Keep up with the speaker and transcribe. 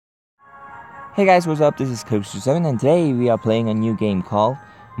Hey guys, what's up? This is Coach7 and today we are playing a new game called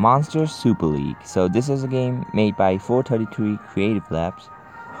Monster Super League. So this is a game made by 433 Creative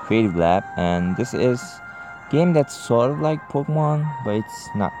Lab, and this is a game that's sort of like Pokemon, but it's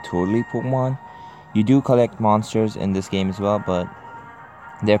not totally Pokemon. You do collect monsters in this game as well, but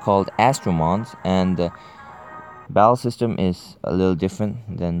they're called Astromons, and the battle system is a little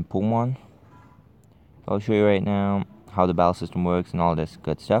different than Pokemon. I'll show you right now how the battle system works and all this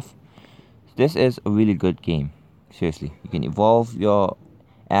good stuff. This is a really good game. Seriously, you can evolve your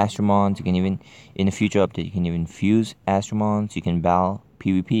Astromons. You can even, in a future update, you can even fuse Astromons. You can battle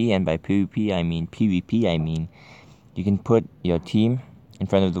PvP, and by PvP I mean PvP. I mean you can put your team in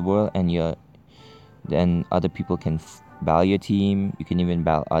front of the world, and then other people can battle your team. You can even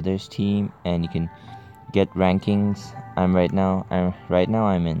battle others' team, and you can get rankings. I'm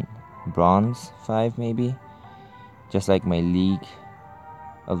in Bronze 5 maybe, just like my League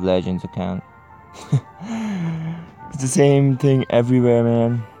of Legends account. It's the same thing everywhere,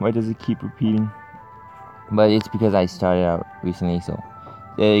 man. Why does it keep repeating? But it's because I started out recently. So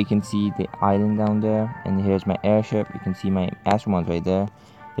there you can see the island down there, and here's my airship. You can see my Astromons right there.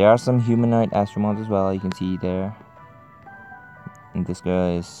 There are some humanoid Astromons as well, you can see there. And this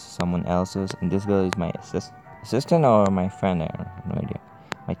girl is someone else's, and this girl is my assistant or my friend. I have no idea.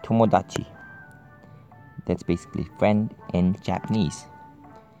 My tomodachi. That's basically friend in Japanese.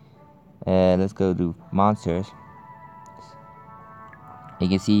 Let's go to monsters. You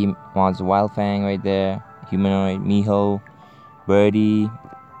can see Monster Wildfang right there, Humanoid, Miho, Birdie,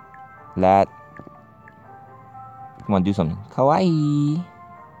 Lat. Come on, do something. Kawaii!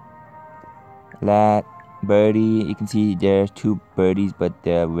 Lat, Birdie. You can see there are two birdies, but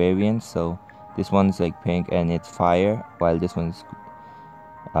they're variants. So this one's like pink and it's fire, while this one's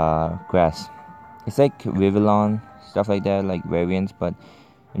grass. It's like Rivillon, stuff like that, like variants. But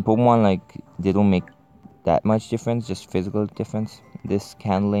in Pokemon, like they don't make that much difference, just physical difference. This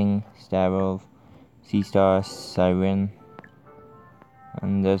Candling, Starov, Seastar, Siren,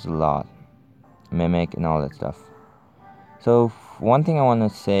 and there's a lot. Mimic and all that stuff. So one thing I want to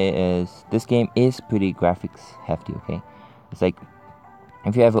say is this game is pretty graphics hefty, okay? It's like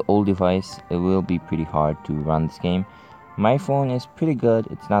if you have an old device, it will be pretty hard to run this game. My phone is pretty good.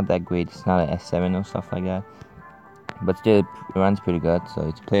 It's not that great. It's not an S7 or stuff like that, but still it runs pretty good, so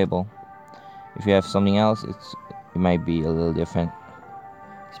it's playable. If you have something else, it might be a little different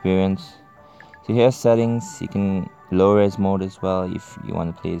experience. So here's settings. You can low res mode as well if you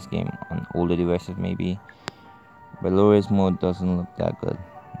want to play this game on older devices maybe, but low res mode doesn't look that good.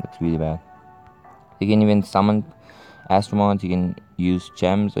 Looks really bad. You can even summon Astromons. You can use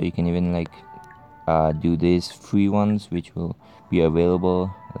gems, or you can even like do these free ones which will be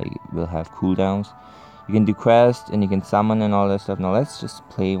available, like will have cooldowns. You can do quests and you can summon and all that stuff. Now let's just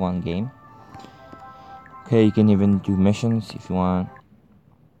play one game. Okay, you can even do missions if you want.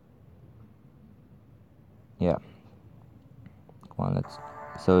 Yeah. Come on,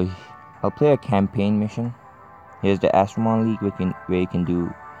 so I'll play a campaign mission. Here's the Astromon League where you can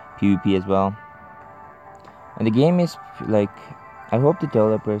do PvP as well. And the game is like, I hope the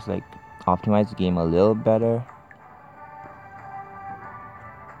developers like optimize the game a little better.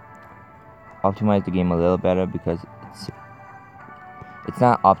 Because it's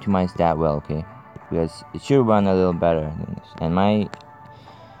not optimized that well, okay? Because it should run a little better than this. And my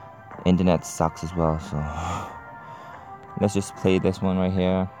internet sucks as well, so let's just play this one right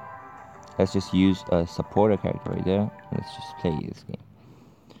here. Let's just use a supporter character right there. Let's just play this game.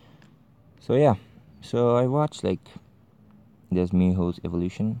 So yeah, so I watched like there's Miho's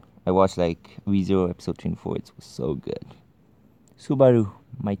evolution. I watched like ReZero episode 24. It was so good. Subaru,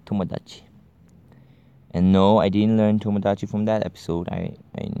 my tomodachi. And no, I didn't learn tomodachi from that episode. I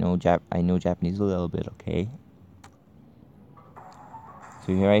know Japanese a little bit, okay?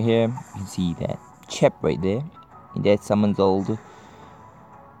 So right here, you can see that chip right there. And that summons old.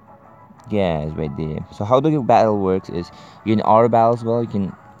 Yeah, it's right there. So how the battle works is you can auto battle as well. You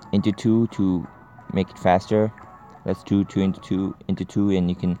can into two to make it faster. Let's do two into two, and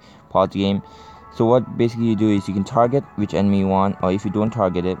you can pause the game. So what basically you do is you can target which enemy you want, or if you don't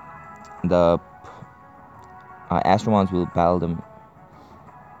target it, the Astromons will battle them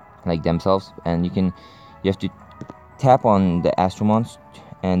like themselves, and you have to tap on the Astromons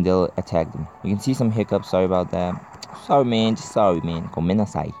and they'll attack them. You can see some hiccups. Sorry about that. Sorry man.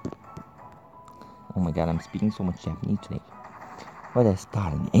 Gomenasai. Oh my god, I'm speaking so much Japanese today. What has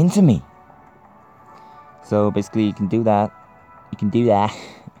gotten into me? So basically you can do that.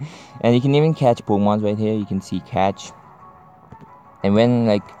 And you can even catch Pokemons right here. You can see catch. And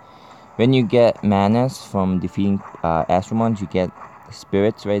when you get manas from defeating Astromons, you get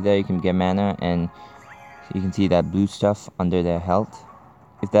spirits right there. You can get mana, and you can see that blue stuff under their health.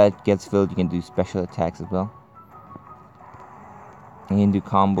 If that gets filled, you can do special attacks as well. You can do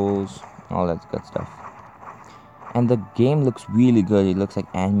combos, all that good stuff. And the game looks really good. It looks like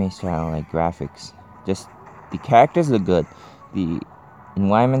anime style, like graphics. Just the characters look good. The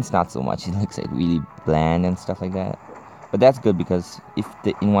environments not so much. It looks like really bland and stuff like that. But that's good, because if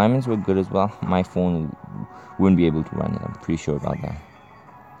the environments were good as well, my phone wouldn't be able to run it. I'm pretty sure about that.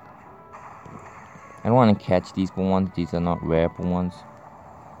 I don't want to catch these ones. These are not rare ones.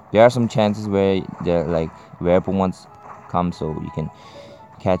 There are some chances where they're like rare ones come, so you can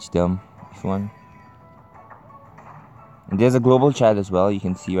catch them if you want. And there's a global chat as well. You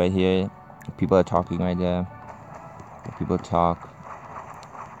can see right here. People are talking right there. People talk.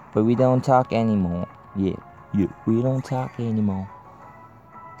 But we don't talk anymore. Yeah, we don't talk anymore.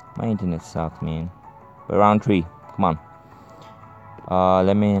 My internet sucks, man. But round 3. Come on.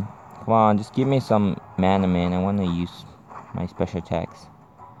 Come on, just give me some mana, man. I want to use my special attacks.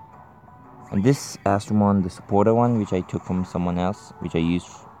 And this Astromon, the supporter one, which I took from someone else, which I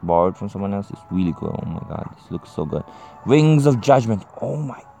borrowed from someone else, is really good. Oh my god, this looks so good. Wings of Judgment. Oh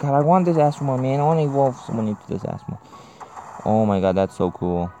my god, I want this Astromon, man. I want to evolve someone into this Astromon. Oh my god, that's so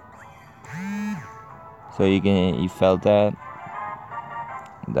cool. So you felt that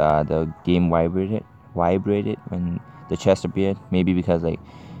the game vibrated when the chest appeared. Maybe because like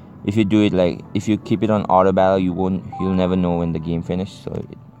if you do it like if you keep it on auto battle, you'll never know when the game finished. So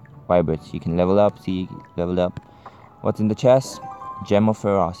it vibrates. You can level up. See, leveled up. What's in the chest? Gem of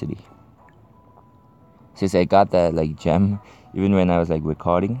Ferocity. Since I got that like gem even when I was like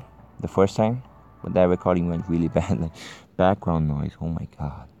recording the first time, but that recording went really bad. Like background noise. Oh my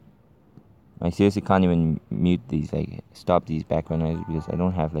god. I seriously can't even mute these, like stop these background noises, because I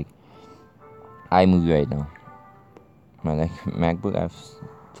don't have like iMovie right now. My like MacBook, I've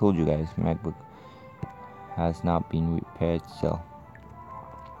told you guys, MacBook has not been repaired still.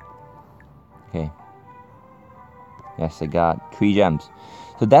 Okay. Yes, I got 3 gems.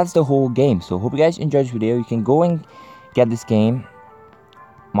 So that's the whole game. So hope you guys enjoyed this video. You can go and get this game,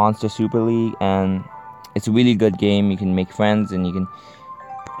 Monster Super League, and it's a really good game. You can make friends, and you can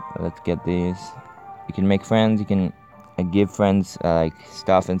let's get this. You can make friends. You can give friends like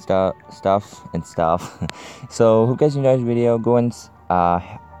stuff. So hope you guys enjoyed this video. Go and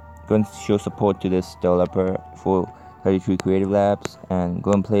show support to this developer for 33 Creative Labs, and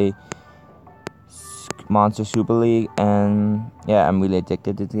go and play Monster Super League. And yeah, I'm really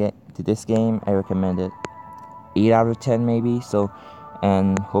addicted to this game. I recommend it 8 out of 10 maybe. So,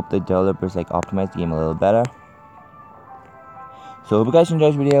 and hope the developers like optimize the game a little better. So hope you guys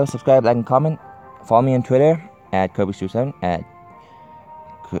enjoyed this video. Subscribe, like, and comment. Follow me on Twitter at Kirby27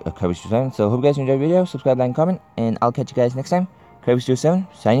 Kirby27. So hope you guys enjoyed the video. Subscribe, like, and comment, and I'll catch you guys next time.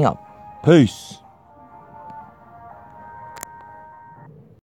 Kirby27 signing out. Peace.